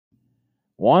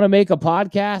Want to make a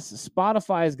podcast?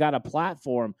 Spotify has got a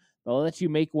platform that lets you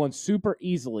make one super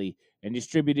easily and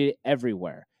distribute it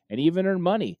everywhere and even earn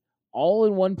money all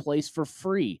in one place for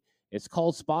free. It's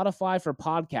called Spotify for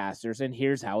Podcasters, and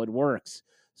here's how it works.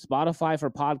 Spotify for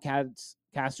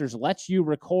Podcasters lets you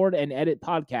record and edit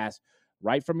podcasts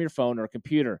right from your phone or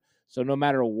computer. So no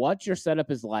matter what your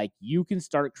setup is like, you can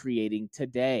start creating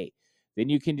today. Then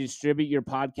you can distribute your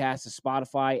podcast to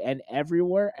Spotify and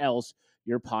everywhere else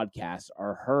your podcasts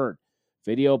are heard.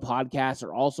 Video podcasts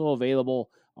are also available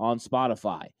on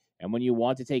Spotify. And when you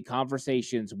want to take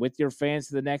conversations with your fans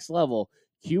to the next level,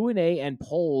 Q&A and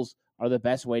polls are the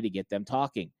best way to get them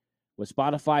talking. With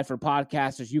Spotify for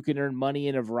Podcasters, you can earn money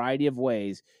in a variety of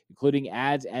ways, including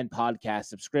ads and podcast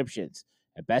subscriptions.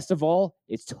 And best of all,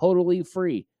 it's totally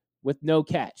free with no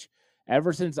catch.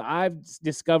 Ever since I've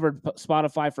discovered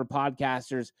Spotify for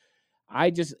Podcasters, I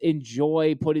just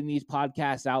enjoy putting these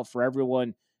podcasts out for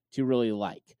everyone to really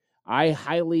like. I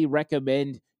highly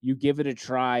recommend you give it a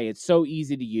try. It's so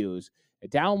easy to use.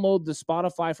 Download the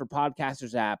Spotify for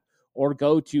Podcasters app or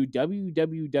go to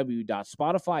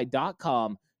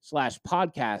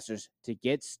www.spotify.com/podcasters to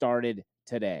get started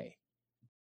today.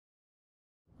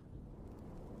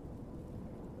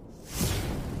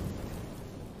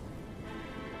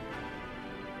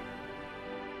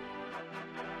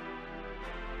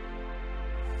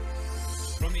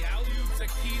 From the alley-oops at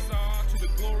Kezar to the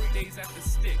glory days at the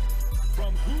stick.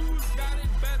 From who's got it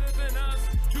better than us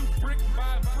to brick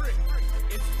by brick.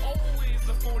 It's always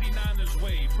the 49ers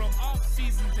way. From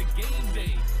off-season to game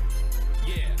day.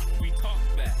 Yeah, we talk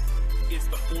back. It's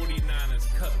the 49ers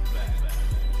cutback.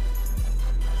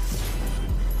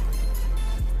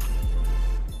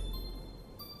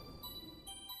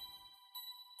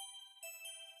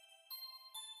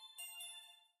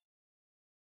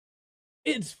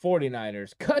 It's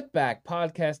 49ers Cutback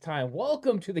Podcast time.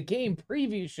 Welcome to the game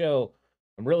preview show.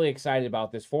 I'm really excited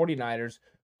about this. 49ers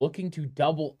looking to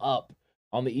double up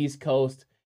on the East Coast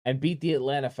and beat the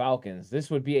Atlanta Falcons. This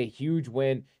would be a huge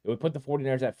win. It would put the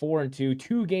 49ers at 4-2,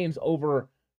 2 games over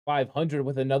 500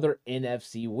 with another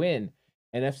NFC win.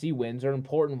 NFC wins are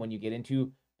important when you get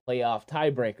into playoff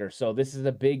tiebreakers. So this is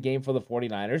a big game for the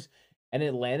 49ers. And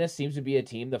Atlanta seems to be a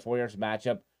team the 49ers match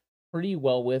up pretty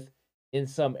well with in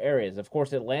some areas. Of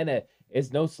course, Atlanta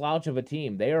is no slouch of a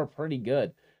team. They are pretty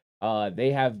good.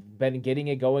 They have been getting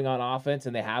it going on offense,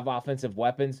 and they have offensive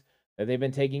weapons that they've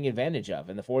been taking advantage of.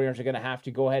 And the 49ers are going to have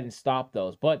to go ahead and stop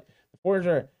those. But the 49ers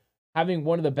are having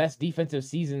one of the best defensive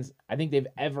seasons I think they've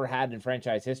ever had in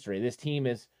franchise history. This team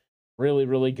is really,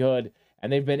 really good, and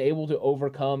they've been able to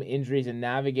overcome injuries and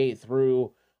navigate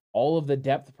through all of the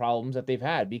depth problems that they've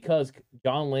had because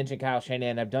John Lynch and Kyle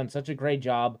Shanahan have done such a great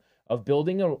job of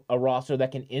building a roster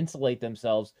that can insulate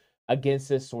themselves against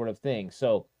this sort of thing.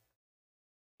 So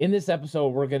in this episode,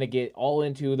 we're going to get all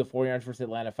into the 49ers versus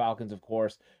Atlanta Falcons, of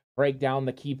course, break down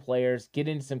the key players, get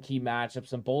into some key matchups,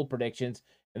 some bold predictions,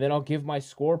 and then I'll give my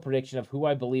score prediction of who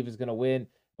I believe is going to win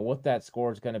and what that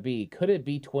score is going to be. Could it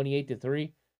be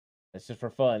 28-3? That's just for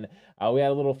fun. We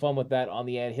had a little fun with that on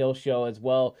the Ed Hill show as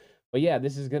well. But yeah,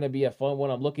 this is going to be a fun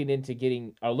one. I'm looking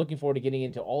forward to getting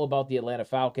into all about the Atlanta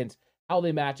Falcons, how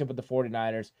they match up with the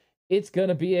 49ers. It's going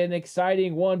to be an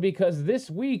exciting one because this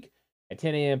week at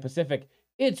 10 a.m. Pacific,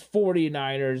 it's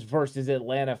 49ers versus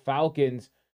Atlanta Falcons.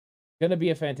 Going to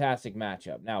be a fantastic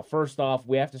matchup. Now, first off,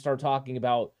 we have to start talking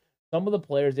about some of the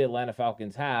players the Atlanta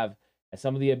Falcons have and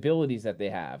some of the abilities that they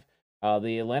have.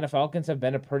 The Atlanta Falcons have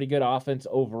been a pretty good offense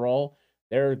overall.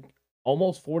 They're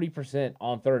almost 40%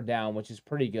 on third down, which is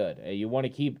pretty good. You want to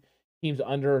keep teams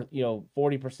under,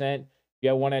 40%.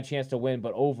 You want a chance to win,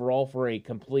 but overall for a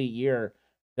complete year,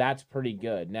 that's pretty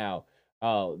good. Now,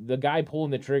 the guy pulling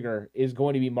the trigger is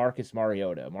going to be Marcus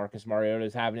Mariota. Marcus Mariota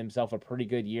is having himself a pretty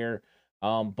good year.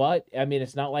 But, I mean,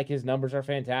 it's not like his numbers are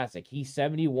fantastic. He's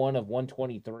 71 of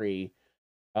 123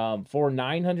 for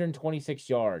 926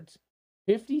 yards,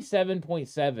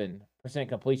 57.7%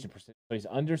 completion percentage. So he's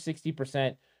under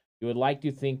 60%. You would like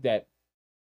to think that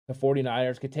the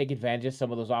 49ers could take advantage of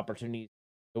some of those opportunities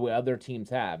the way other teams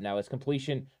have. Now, his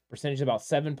completion percentage is about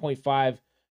 7.5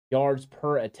 yards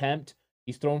per attempt.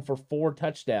 He's thrown for 4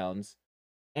 touchdowns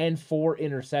and 4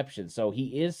 interceptions. So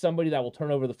he is somebody that will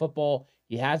turn over the football.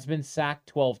 He has been sacked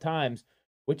 12 times,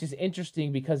 which is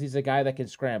interesting because he's a guy that can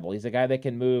scramble. He's a guy that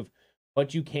can move,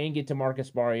 but you can get to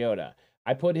Marcus Mariota.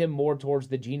 I put him more towards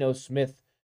the Geno Smith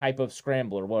type of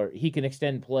scrambler where he can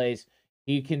extend plays.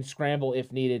 He can scramble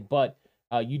if needed, but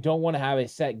you don't want to have a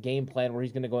set game plan where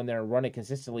he's going to go in there and run it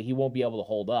consistently. He won't be able to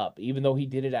hold up. Even though he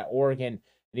did it at Oregon and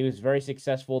he was very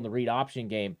successful in the read option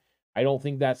game, I don't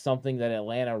think that's something that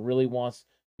Atlanta really wants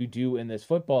to do in this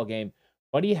football game.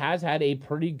 but he has had a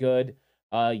pretty good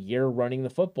year running the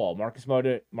football.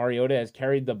 Mariota has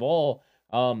carried the ball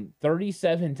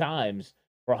 37 times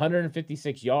for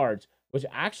 156 yards, which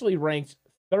actually ranks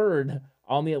third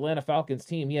on the Atlanta Falcons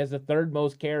team. He has the third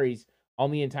most carries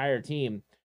on the entire team,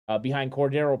 behind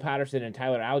Cordero Patterson and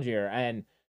Tyler Algier. And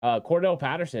Cordell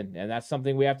Patterson, and that's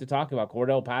something we have to talk about.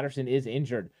 Cordell Patterson is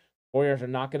injured. Warriors are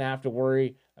not going to have to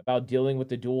worry about dealing with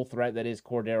the dual threat that is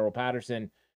Cordero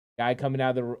Patterson, guy coming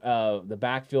out of the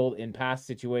backfield in pass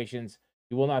situations.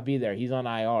 He will not be there. He's on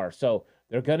IR. So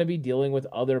they're going to be dealing with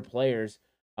other players.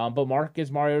 But Marcus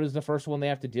Mariota is the first one they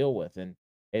have to deal with. And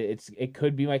it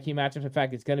could be my key matchup. In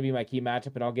fact, it's going to be my key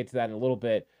matchup, and I'll get to that in a little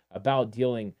bit about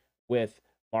dealing with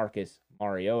Marcus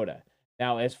Mariota.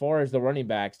 Now, as far as the running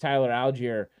backs, Tyler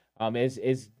Algier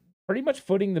is pretty much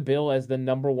footing the bill as the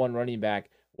number one running back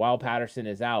while Patterson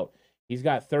is out. He's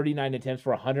got 39 attempts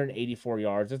for 184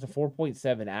 yards. That's a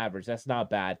 4.7 average. That's not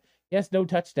bad. He has no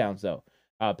touchdowns, though.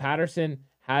 Patterson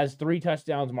has 3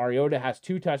 touchdowns. Mariota has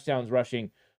 2 touchdowns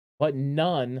rushing, but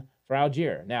none for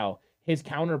Algier. Now, his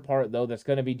counterpart, though, that's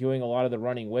going to be doing a lot of the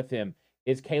running with him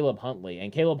is Caleb Huntley.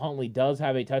 And Caleb Huntley does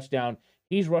have a touchdown.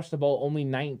 He's rushed the ball only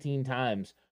 19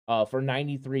 times for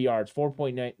 93 yards,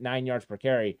 4.9 yards per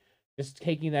carry. Just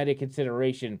taking that into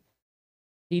consideration,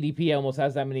 TDP almost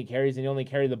has that many carries, and he only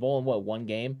carried the ball in, one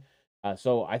game?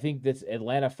 So I think this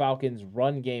Atlanta Falcons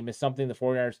run game is something the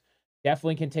 49ers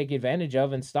definitely can take advantage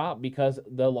of and stop because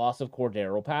the loss of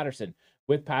Cordero Patterson.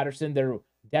 With Patterson, they're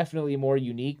definitely more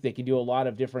unique. They can do a lot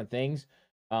of different things,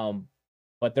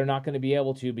 but they're not going to be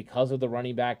able to because of the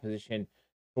running back position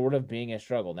sort of being a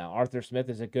struggle. Now, Arthur Smith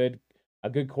is a good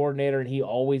coordinator, and he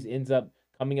always ends up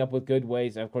coming up with good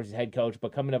ways. Of course, he's head coach,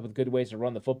 but coming up with good ways to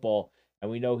run the football, and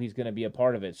we know he's going to be a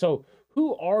part of it. So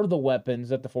who are the weapons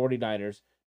that the 49ers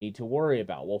need to worry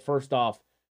about? Well, first off,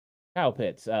 Kyle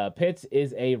Pitts. Pitts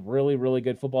is a really, really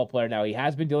good football player. Now, he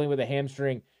has been dealing with a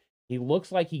hamstring. He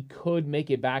looks like he could make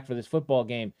it back for this football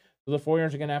game. So the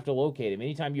 49ers are going to have to locate him.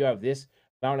 Anytime you have this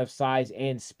amount of size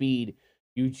and speed,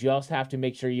 you just have to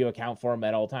make sure you account for him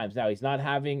at all times. Now, he's not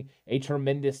having a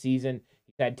tremendous season.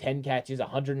 He's had 10 catches,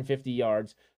 150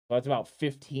 yards. So that's about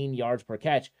 15 yards per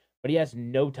catch. But he has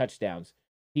no touchdowns.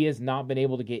 He has not been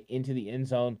able to get into the end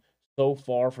zone so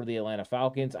far for the Atlanta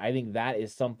Falcons. I think that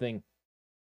is something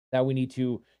that we need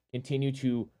to continue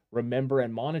to remember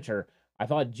and monitor. I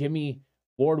thought Jimmy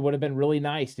Ward would have been really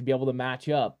nice to be able to match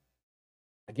up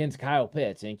against Kyle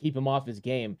Pitts and keep him off his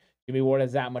game. Jimmy Ward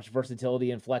has that much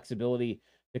versatility and flexibility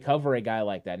to cover a guy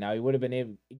like that. Now, he would have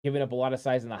been giving up a lot of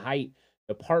size in the height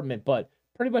department, but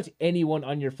pretty much anyone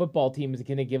on your football team is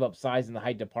going to give up size in the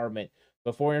height department.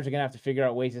 The 49ers are going to have to figure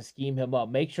out ways to scheme him up,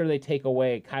 make sure they take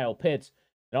away Kyle Pitts,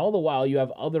 and all the while you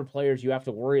have other players you have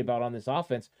to worry about on this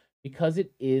offense because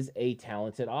it is a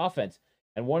talented offense.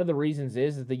 And one of the reasons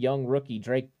is that the young rookie,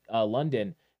 Drake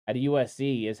London at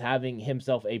USC, is having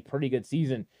himself a pretty good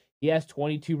season. He has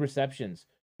 22 receptions,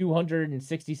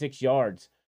 266 yards.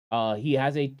 He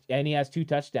has 2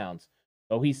 touchdowns.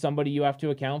 So he's somebody you have to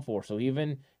account for. So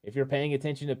even if you're paying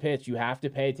attention to Pitts, you have to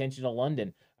pay attention to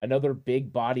London, another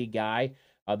big body guy.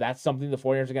 That's something the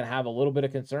 49ers are going to have a little bit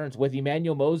of concerns with.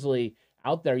 Emmanuel Mosley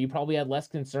out there, you probably had less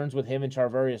concerns with him and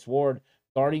Charvarius Ward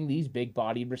guarding these big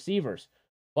bodied receivers.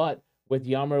 But with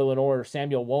Yammer Lenore or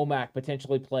Samuel Womack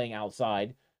potentially playing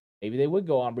outside, maybe they would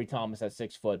go Ambry Thomas at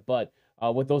 6 foot. But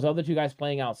with those other 2 guys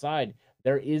playing outside,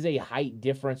 there is a height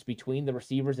difference between the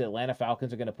receivers the Atlanta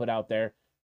Falcons are going to put out there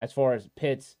as far as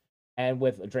Pitts and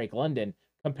with Drake London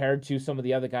compared to some of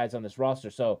the other guys on this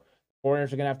roster. So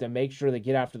 49ers are going to have to make sure they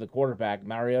get after the quarterback.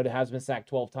 Mariota has been sacked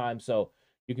 12 times, so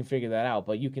you can figure that out.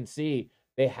 But you can see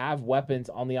they have weapons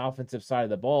on the offensive side of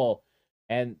the ball,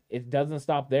 and it doesn't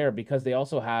stop there because they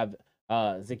also have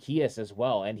Zacchaeus as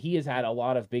well, and he has had a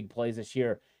lot of big plays this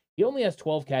year. He only has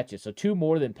 12 catches, so 2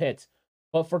 more than Pitts,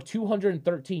 but for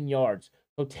 213 yards.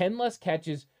 So 10 less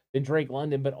catches than Drake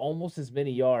London, but almost as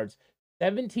many yards.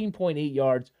 17.8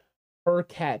 yards per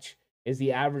catch is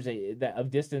the average of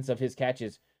distance of his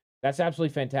catches. That's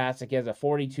absolutely fantastic. He has a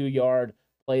 42-yard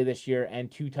play this year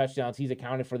and 2 touchdowns. He's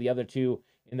accounted for the other 2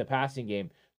 in the passing game.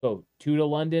 So 2 to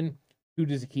London, 2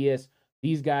 to Zacchaeus.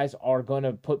 These guys are going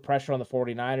to put pressure on the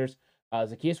 49ers.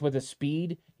 Zacchaeus with his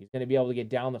speed, he's going to be able to get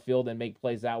down the field and make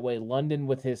plays that way. London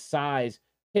with his size,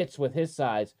 Pitts with his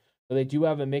size. So they do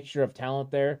have a mixture of talent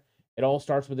there. It all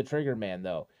starts with the trigger man,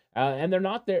 though. And they're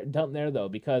not done there, though,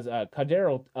 because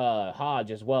Kadero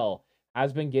Hodge as well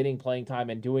has been getting playing time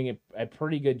and doing a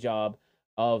pretty good job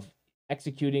of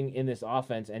executing in this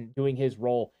offense and doing his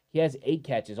role. He has 8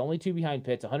 catches, only 2 behind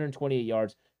Pitts, 128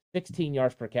 yards, 16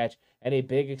 yards per catch, and a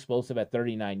big explosive at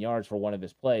 39 yards for one of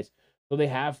his plays. So they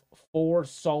have 4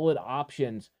 solid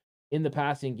options in the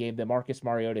passing game that Marcus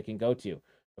Mariota can go to.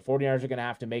 The 49ers are going to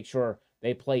have to make sure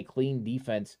they play clean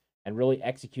defense and really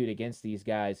execute against these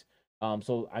guys.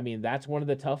 So, I mean, that's one of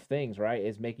the tough things, right?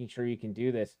 Is making sure you can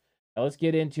do this. Now, let's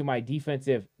get into my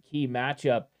defensive key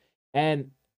matchup.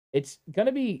 And it's going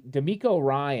to be D'Amico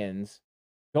Ryans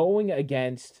going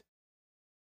against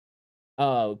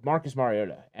Marcus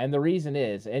Mariota. And the reason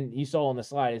is, and you saw on the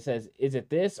slide, it says, is it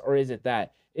this or is it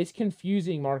that? It's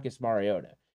confusing Marcus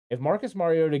Mariota. If Marcus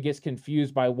Mariota gets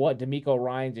confused by what D'Amico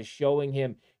Ryans is showing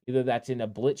him, either that's in a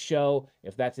blitz show,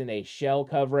 if that's in a shell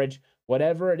coverage,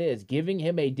 whatever it is, giving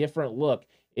him a different look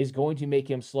is going to make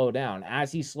him slow down.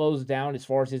 As he slows down as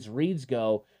far as his reads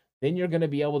go, then you're going to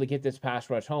be able to get this pass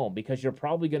rush home because you're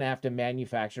probably going to have to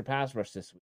manufacture pass rush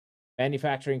this week.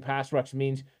 Manufacturing pass rush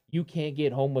means you can't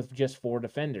get home with just 4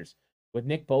 defenders. With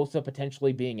Nick Bosa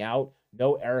potentially being out,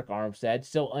 no Eric Armstead,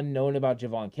 still unknown about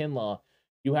Javon Kinlaw,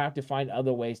 you have to find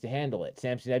other ways to handle it.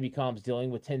 Samson Ebukam dealing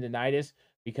with tendonitis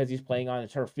because he's playing on a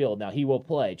turf field. Now, he will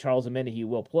play. Charles Omenihu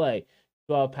will play.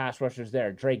 Still have pass rushers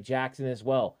there. Drake Jackson as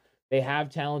well. They have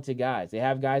talented guys. They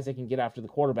have guys that can get after the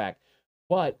quarterback.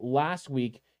 But last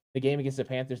week, the game against the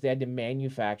Panthers, they had to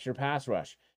manufacture pass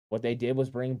rush. What they did was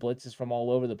bring blitzes from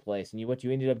all over the place. And what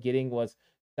you ended up getting was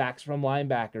sacks from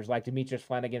linebackers like Demetrius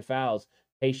Flanagan-Fowles,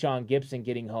 Tayshaun Gibson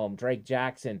getting home, Drake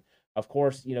Jackson. Of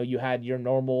course, you had your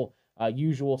normal,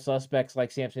 usual suspects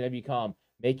like Samson Ebukam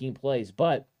making plays.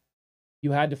 But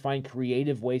you had to find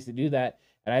creative ways to do that.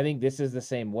 And I think this is the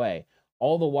same way.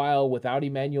 All the while, without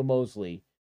Emmanuel Moseley,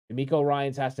 D'Amico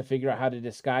Ryans has to figure out how to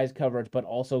disguise coverage, but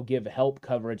also give help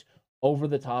coverage over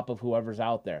the top of whoever's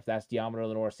out there. If that's Deommodore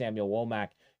Lenoir, Samuel Womack,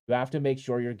 you have to make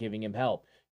sure you're giving him help.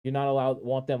 Do not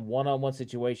want them one-on-one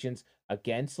situations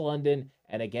against London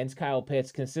and against Kyle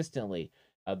Pitts consistently.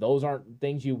 Those aren't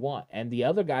things you want. And the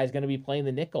other guy is going to be playing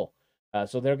the nickel.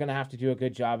 So they're going to have to do a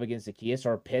good job against Zacchaeus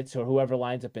or Pitts or whoever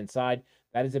lines up inside.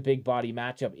 That is a big body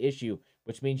matchup issue,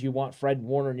 which means you want Fred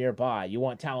Warner nearby. You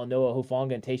want Talanoa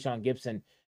Hufanga and Tayshaun Gibson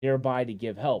nearby to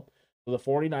give help. So the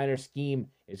 49ers scheme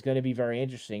is going to be very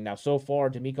interesting. Now, so far,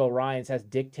 D'Amico Ryans has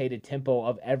dictated tempo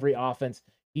of every offense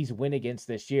he's win against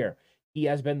this year. He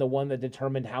has been the one that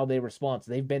determined how they respond.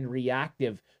 So they've been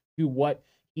reactive to what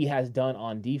he has done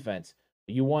on defense.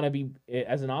 You want to be,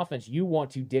 as an offense, you want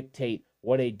to dictate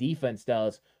what a defense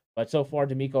does. But so far,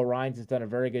 D'Amico Ryans has done a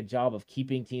very good job of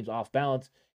keeping teams off balance,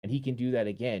 and he can do that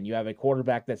again. You have a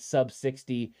quarterback that's sub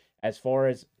 60 as far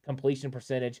as completion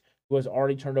percentage, who has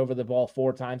already turned over the ball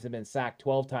 4 times and been sacked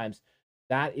 12 times.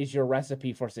 That is your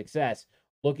recipe for success.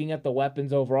 Looking at the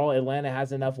weapons overall, Atlanta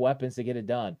has enough weapons to get it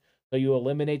done. So you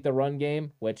eliminate the run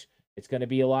game, which it's going to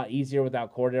be a lot easier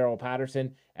without Cordero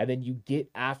Patterson, and then you get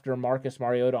after Marcus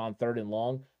Mariota on 3rd and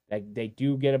long. They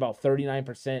do get about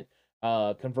 39%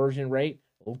 conversion rate.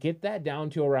 We'll get that down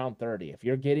to around 30. If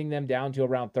you're getting them down to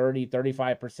around 30,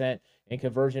 35% in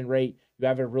conversion rate, you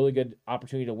have a really good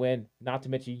opportunity to win. Not to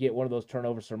mention you get one of those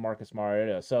turnovers from Marcus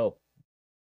Mariota. So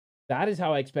that is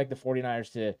how I expect the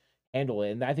 49ers to handle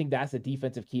it. And I think that's the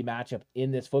defensive key matchup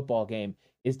in this football game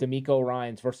is D'Amico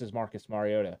Ryans versus Marcus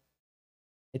Mariota.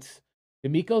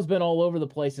 D'Amico's been all over the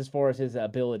place as far as his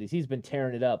abilities. He's been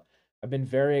tearing it up. I've been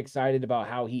very excited about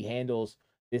how he handles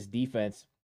this defense.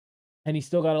 And he's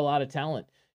still got a lot of talent.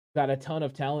 Got a ton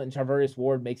of talent, and Charvarius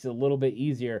Ward makes it a little bit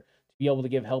easier to be able to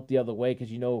give help the other way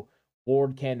because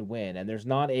Ward can win. And there's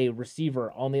not a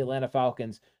receiver on the Atlanta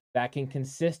Falcons that can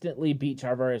consistently beat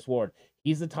Charvarius Ward.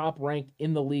 He's the top ranked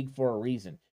in the league for a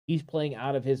reason. He's playing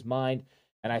out of his mind,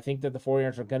 and I think that the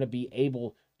 49ers are going to be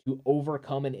able to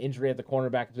overcome an injury at the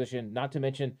cornerback position. Not to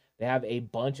mention they have a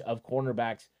bunch of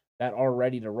cornerbacks that are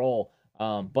ready to roll.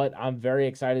 But I'm very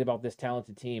excited about this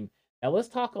talented team. Now let's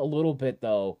talk a little bit,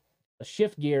 though,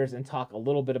 shift gears and talk a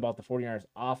little bit about the 49ers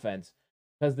offense,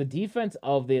 because the defense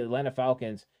of the Atlanta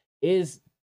Falcons is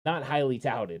not highly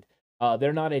touted.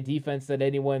 They're not a defense that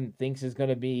anyone thinks is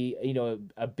going to be,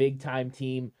 a big-time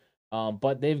team,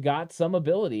 but they've got some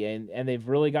ability, and they've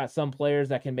really got some players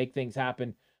that can make things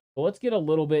happen. So let's get a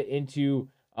little bit into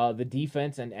the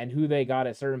defense and who they got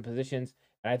at certain positions,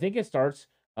 and I think it starts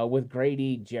with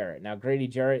Grady Jarrett. Now, Grady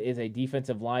Jarrett is a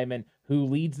defensive lineman who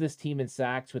leads this team in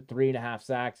sacks with 3.5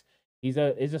 sacks. He's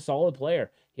a solid player.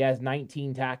 He has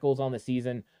 19 tackles on the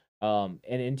season, an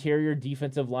interior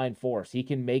defensive line force. He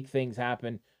can make things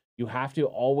happen. You have to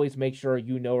always make sure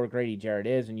you know where Grady Jarrett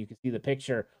is, and you can see the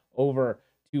picture over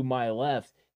to my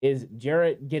left is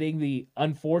Jarrett getting the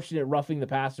unfortunate roughing the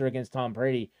passer against Tom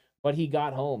Brady, but he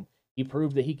got home. He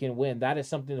proved that he can win. That is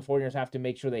something the 49ers have to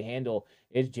make sure they handle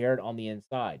is Jarrett on the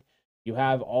inside. You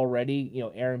have already,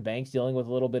 Aaron Banks dealing with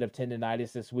a little bit of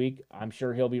tendonitis this week. I'm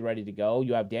sure he'll be ready to go.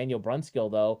 You have Daniel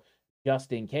Brunskill, though,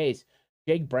 just in case.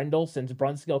 Jake Brendel, since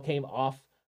Brunskill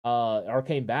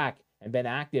came back and been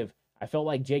active, I felt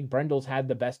like Jake Brendel's had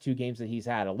the best 2 games that he's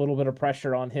had. A little bit of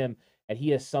pressure on him, and he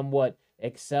has somewhat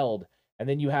excelled. And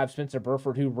then you have Spencer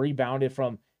Burford, who rebounded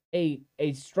from a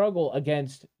struggle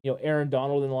against, Aaron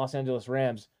Donald and the Los Angeles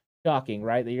Rams. Shocking,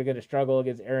 right? That you're going to struggle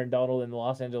against Aaron Donald and the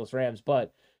Los Angeles Rams,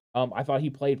 but I thought he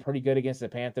played pretty good against the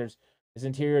Panthers. His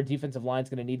interior defensive line is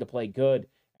going to need to play good,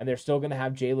 and they're still going to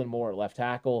have Jalen Moore at left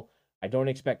tackle. I don't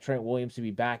expect Trent Williams to be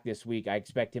back this week. I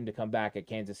expect him to come back at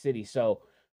Kansas City. So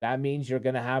that means you're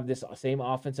going to have this same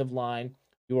offensive line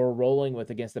you were rolling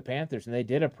with against the Panthers, and they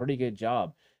did a pretty good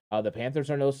job. The Panthers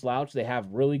are no slouch. They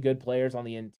have really good players on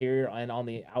the interior and on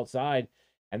the outside,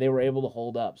 and they were able to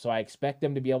hold up. So I expect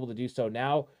them to be able to do so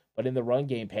now. But in the run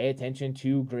game, pay attention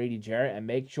to Grady Jarrett and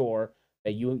make sure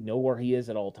that you know where he is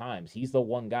at all times. He's the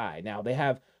one guy. Now they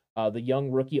have the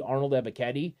young rookie Arnold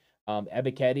Ebiketie.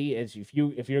 Ebiketie is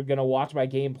if you're gonna watch my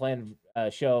game plan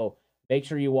show, make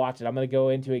sure you watch it. I'm gonna go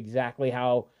into exactly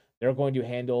how they're going to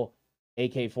handle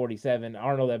AK-47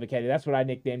 Arnold Ebiketie. That's what I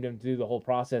nicknamed him through the whole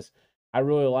process. I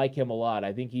really like him a lot.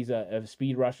 I think he's a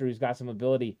speed rusher who's got some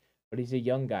ability, but he's a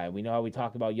young guy. We know how we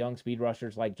talk about young speed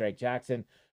rushers like Drake Jackson.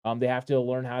 They have to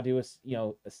learn how to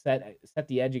set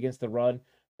the edge against the run.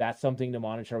 That's something to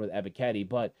monitor with Ebiketie.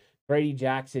 But Grady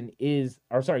Jarrett is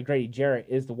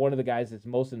one of the guys that's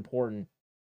most important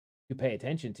to pay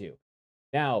attention to.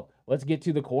 Now, let's get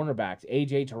to the cornerbacks.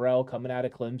 A.J. Terrell coming out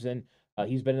of Clemson.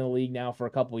 He's been in the league now for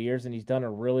a couple of years, and he's done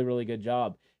a really, really good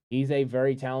job. He's a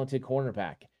very talented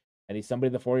cornerback, and he's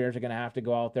somebody the 4 years are going to have to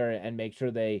go out there and make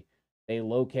sure they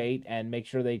locate and make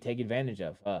sure they take advantage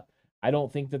of. I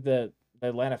don't think that the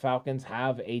Atlanta Falcons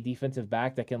have a defensive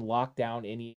back that can lock down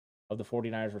any of the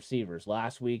 49ers receivers.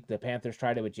 Last week, the Panthers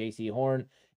tried it with J.C. Horn.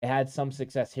 It had some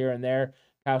success here and there.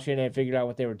 Kyle Shanahan figured out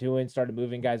what they were doing, started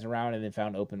moving guys around, and then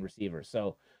found open receivers.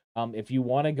 So if you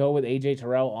want to go with A.J.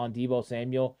 Terrell on Deebo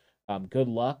Samuel, good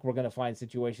luck. We're going to find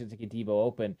situations to get Deebo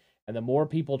open. And the more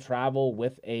people travel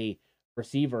with a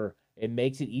receiver, it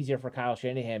makes it easier for Kyle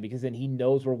Shanahan because then he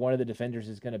knows where one of the defenders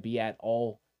is going to be at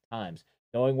all times.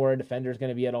 Knowing where a defender is going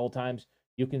to be at all times,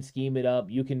 you can scheme it up.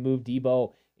 You can move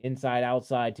Deebo inside,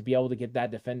 outside to be able to get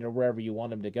that defender wherever you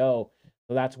want him to go.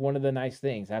 So that's one of the nice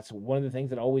things. That's one of the things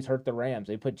that always hurt the Rams.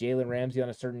 They put Jalen Ramsey on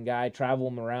a certain guy, travel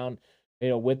him around,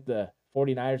 with the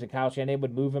 49ers, and Kyle Shanahan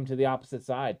would move him to the opposite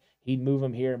side. He'd move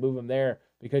him here, move him there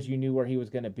because you knew where he was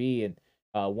going to be. And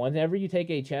whenever you take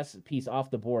a chess piece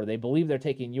off the board, they believe they're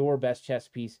taking your best chess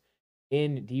piece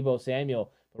in Deebo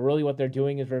Samuel. But really what they're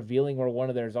doing is revealing where one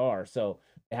of theirs are. So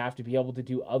they have to be able to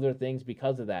do other things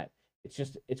because of that.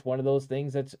 It's one of those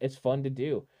things it's fun to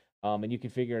do. And you can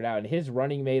figure it out. And his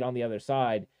running mate on the other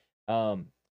side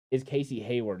is Casey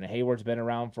Hayward. And Hayward's been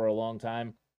around for a long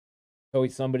time. So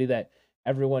he's somebody that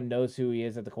everyone knows who he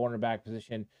is at the cornerback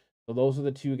position. So those are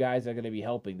the two guys that are going to be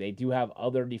helping. They do have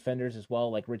other defenders as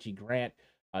well, like Richie Grant.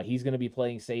 He's going to be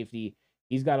playing safety.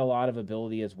 He's got a lot of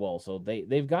ability as well. So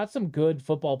they've got some good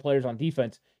football players on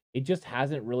defense. It just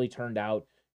hasn't really turned out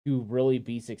to really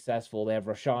be successful. They have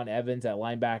Rashaan Evans at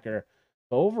linebacker.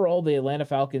 So overall, the Atlanta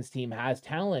Falcons team has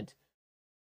talent,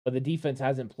 but the defense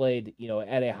hasn't played,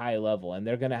 at a high level. And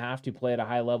they're going to have to play at a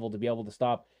high level to be able to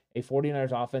stop a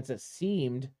 49ers offense that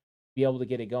seemed to be able to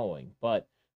get it going. But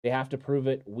they have to prove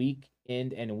it week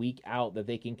in and week out that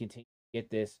they can continue to get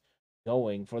this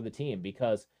going for the team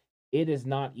because it is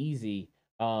not easy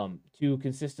to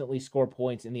consistently score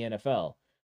points in the NFL.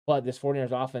 But this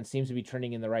 49ers offense seems to be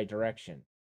trending in the right direction.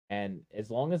 And as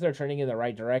long as they're trending in the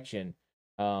right direction,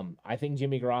 I think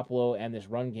Jimmy Garoppolo and this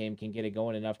run game can get it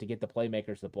going enough to get the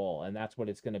playmakers the ball. And that's what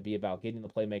it's going to be about, getting the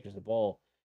playmakers the ball.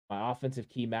 My offensive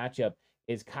key matchup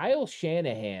is Kyle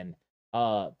Shanahan,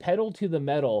 pedal to the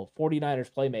metal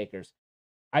 49ers playmakers.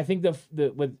 I think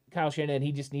with Kyle Shanahan,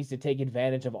 he just needs to take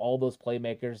advantage of all those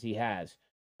playmakers he has.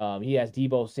 He has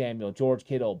Deebo Samuel, George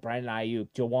Kittle, Brandon Ayuk,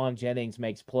 Jawan Jennings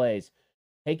makes plays.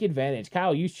 Take advantage.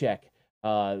 Kyle Juszczyk,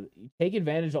 take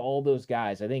advantage of all those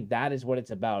guys. I think that is what it's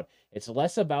about. It's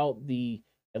less about the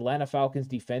Atlanta Falcons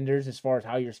defenders as far as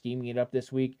how you're scheming it up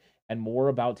this week and more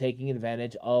about taking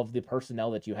advantage of the personnel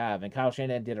that you have. And Kyle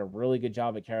Shanahan did a really good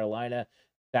job at Carolina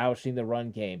establishing the run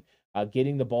game,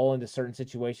 getting the ball into certain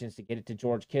situations to get it to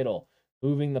George Kittle,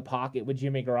 moving the pocket with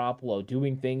Jimmy Garoppolo,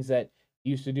 doing things that he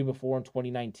used to do before in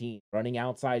 2019, running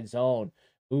outside zone,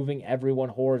 moving everyone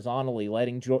horizontally,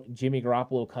 letting Jimmy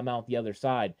Garoppolo come out the other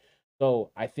side.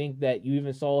 So I think that you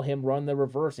even saw him run the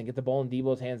reverse and get the ball in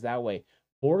Deebo's hands that way.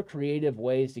 More creative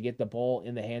ways to get the ball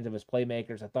in the hands of his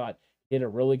playmakers. I thought Did a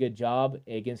really good job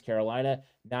against Carolina.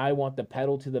 Now I want the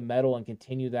pedal to the metal and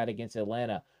continue that against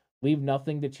Atlanta. Leave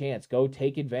nothing to chance. Go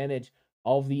take advantage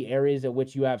of the areas at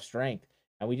which you have strength.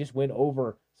 And we just went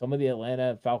over some of the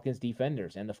Atlanta Falcons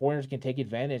defenders, and the 49ers can take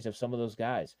advantage of some of those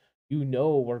guys. You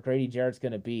know where Grady Jarrett's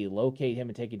going to be. Locate him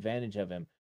and take advantage of him.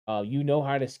 You know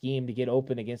how to scheme to get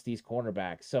open against these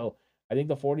cornerbacks. So I think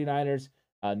the 49ers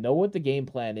know what the game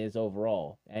plan is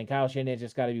overall. And Kyle Shanahan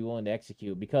just got to be willing to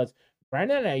execute, because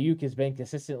Brandon Ayuk has been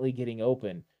consistently getting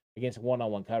open against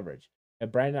one-on-one coverage.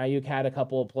 And Brandon Ayuk had a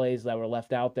couple of plays that were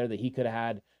left out there that he could have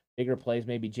had bigger plays.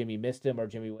 Maybe Jimmy missed him, or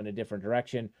Jimmy went a different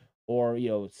direction, or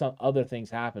some other things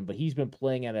happened. But he's been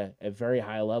playing at a very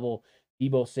high level.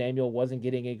 Deebo Samuel wasn't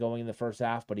getting it going in the first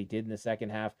half, but he did in the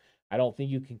second half. I don't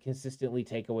think you can consistently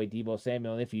take away Deebo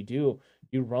Samuel. And if you do,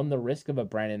 you run the risk of a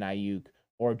Brandon Ayuk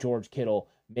or George Kittle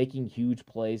making huge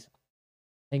plays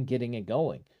and getting it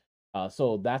going.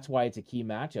 So that's why it's a key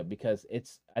matchup, because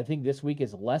I think this week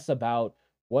is less about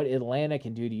what Atlanta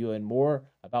can do to you and more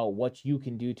about what you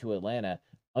can do to Atlanta.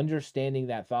 Understanding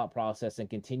that thought process and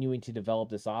continuing to develop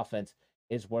this offense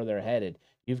is where they're headed.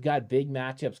 You've got big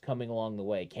matchups coming along the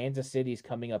way. Kansas City's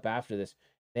coming up after this.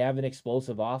 They have an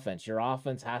explosive offense. Your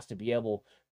offense has to be able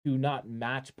to not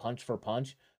match punch for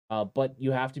punch, but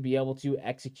you have to be able to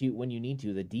execute when you need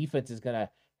to. The defense is going to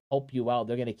help you out.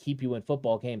 They're going to keep you in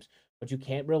football games, but you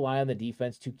can't rely on the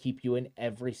defense to keep you in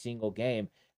every single game.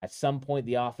 At some point,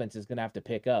 the offense is going to have to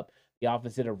pick up. The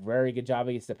offense did a very good job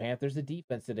against the Panthers. The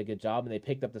defense did a good job, and they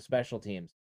picked up the special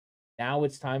teams. Now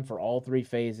it's time for all three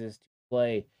phases to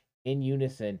play in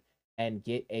unison and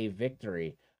get a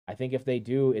victory. I think if they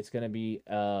do, it's going to be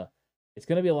a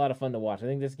lot of fun to watch. I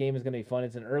think this game is going to be fun.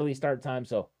 It's an early start time,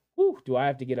 so do I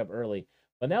have to get up early?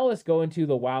 But now let's go into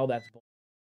the Wow That's Bold.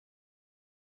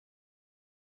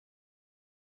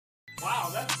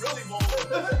 Wow, that's really bold.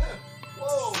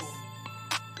 Whoa.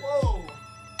 Whoa.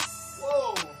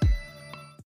 Whoa.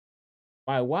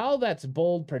 My Wow That's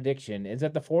Bold prediction is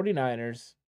that the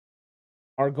 49ers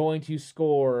are going to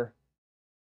score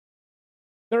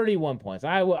 31 points.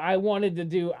 I wanted to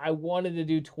do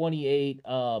 28,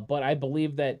 but I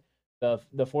believe that the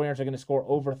 49ers are going to score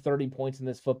over 30 points in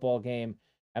this football game.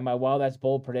 And my Wow That's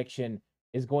Bold prediction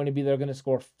is going to be they're going to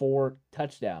score 4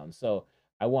 touchdowns. So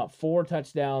I want 4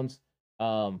 touchdowns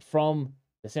from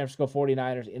the San Francisco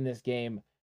 49ers in this game.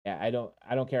 Yeah, I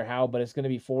don't care how, but it's going to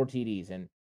be 4 TDs. And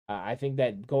I think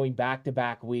that going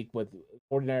back-to-back week with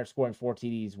 49ers scoring 4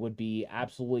 TDs would be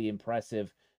absolutely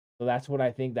impressive. So that's what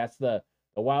I think. That's the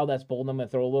Wow That's Bold. I'm going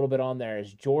to throw a little bit on there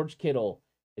is George Kittle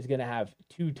is going to have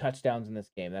 2 touchdowns in this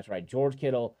game. That's right. George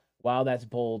Kittle, Wow That's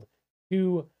Bold,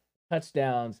 2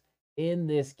 touchdowns in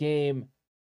this game.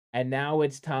 And now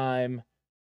it's time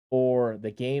for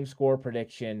the game score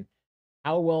prediction.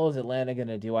 How well is Atlanta going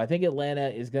to do? I think Atlanta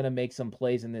is going to make some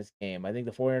plays in this game. I think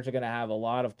the 49ers are going to have a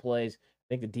lot of plays. I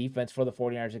think the defense for the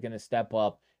 49ers are going to step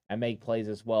up and make plays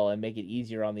as well and make it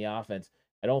easier on the offense.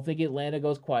 I don't think Atlanta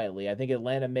goes quietly. I think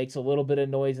Atlanta makes a little bit of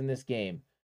noise in this game.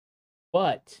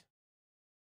 But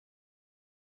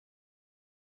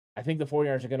I think the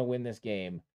 49ers are going to win this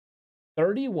game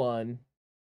 31-16.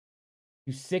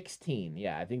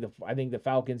 Yeah, I think the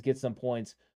Falcons get some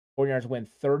points. 49ers win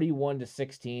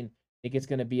 31-16. I think it's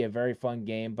going to be a very fun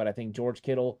game, but I think George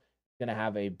Kittle is going to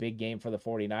have a big game for the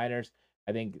 49ers.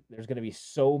 I think there's going to be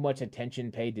so much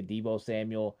attention paid to Deebo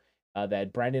Samuel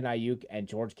that Brandon Ayuk and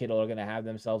George Kittle are going to have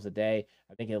themselves a day.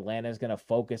 I think Atlanta is going to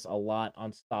focus a lot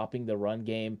on stopping the run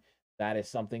game. That is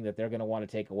something that they're going to want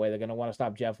to take away. They're going to want to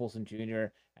stop Jeff Wilson Jr.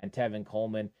 and Tevin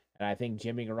Coleman, and I think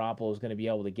Jimmy Garoppolo is going to be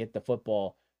able to get the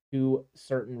football to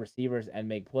certain receivers and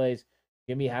make plays.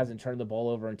 Jimmy hasn't turned the ball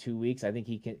over in 2 weeks. I think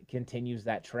he continues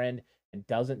that trend and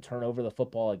doesn't turn over the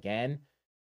football again.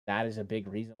 That is a big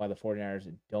reason why the 49ers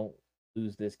don't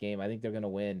lose this game. I think they're going to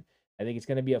win. I think it's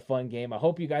going to be a fun game. I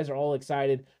hope you guys are all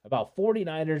excited about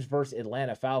 49ers versus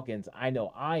Atlanta Falcons. I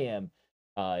know I am.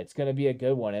 It's going to be a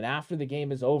good one. And after the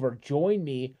game is over, join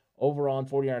me over on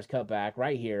 49ers Cutback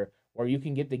right here, where you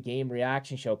can get the game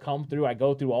reaction show. Come through. I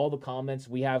go through all the comments.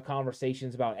 We have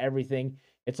conversations about everything.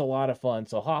 It's a lot of fun.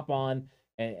 So hop on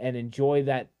and enjoy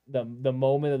the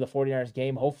moment of the 49ers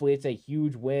game. Hopefully it's a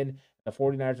huge win. The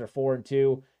 49ers are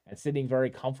 4-2 and sitting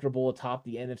very comfortable atop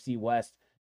the NFC West.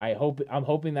 I'm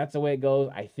hoping that's the way it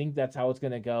goes. I think that's how it's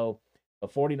going to go. The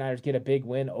 49ers get a big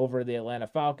win over the Atlanta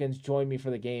Falcons. Join me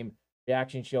for the game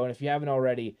reaction show. And if you haven't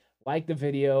already, like the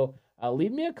video,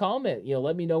 leave me a comment.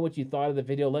 Let me know what you thought of the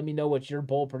video. Let me know what your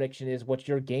bold prediction is, what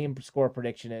your game score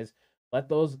prediction is.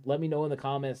 Let me know in the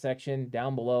comment section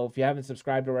down below. If you haven't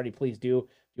subscribed already, please do.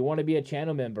 If you want to be a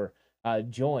channel member,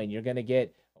 join. You're going to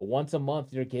get once a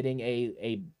month, you're getting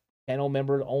a channel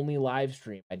member only live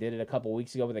stream. I did it a couple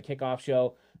weeks ago with a kickoff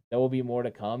show. There will be more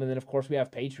to come. And then, of course, we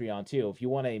have Patreon too. If you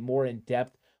want a more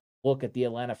in-depth look at the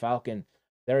Atlanta Falcons,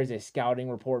 there is a scouting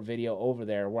report video over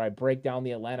there where I break down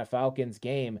the Atlanta Falcons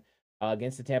game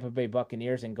against the Tampa Bay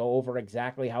Buccaneers and go over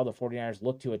exactly how the 49ers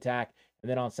look to attack. And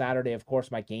then on Saturday, of course,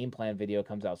 my game plan video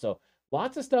comes out. So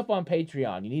lots of stuff on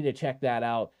Patreon. You need to check that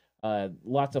out.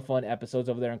 Lots of fun episodes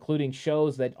over there, including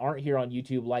shows that aren't here on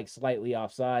YouTube, like Slightly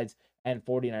Offsides and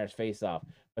 49ers Face Off.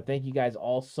 But thank you guys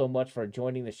all so much for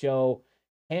joining the show.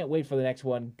 Can't wait for the next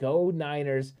one. Go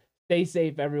Niners. Stay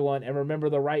safe, everyone. And remember,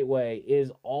 the right way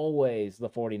is always the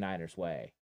 49ers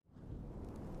way.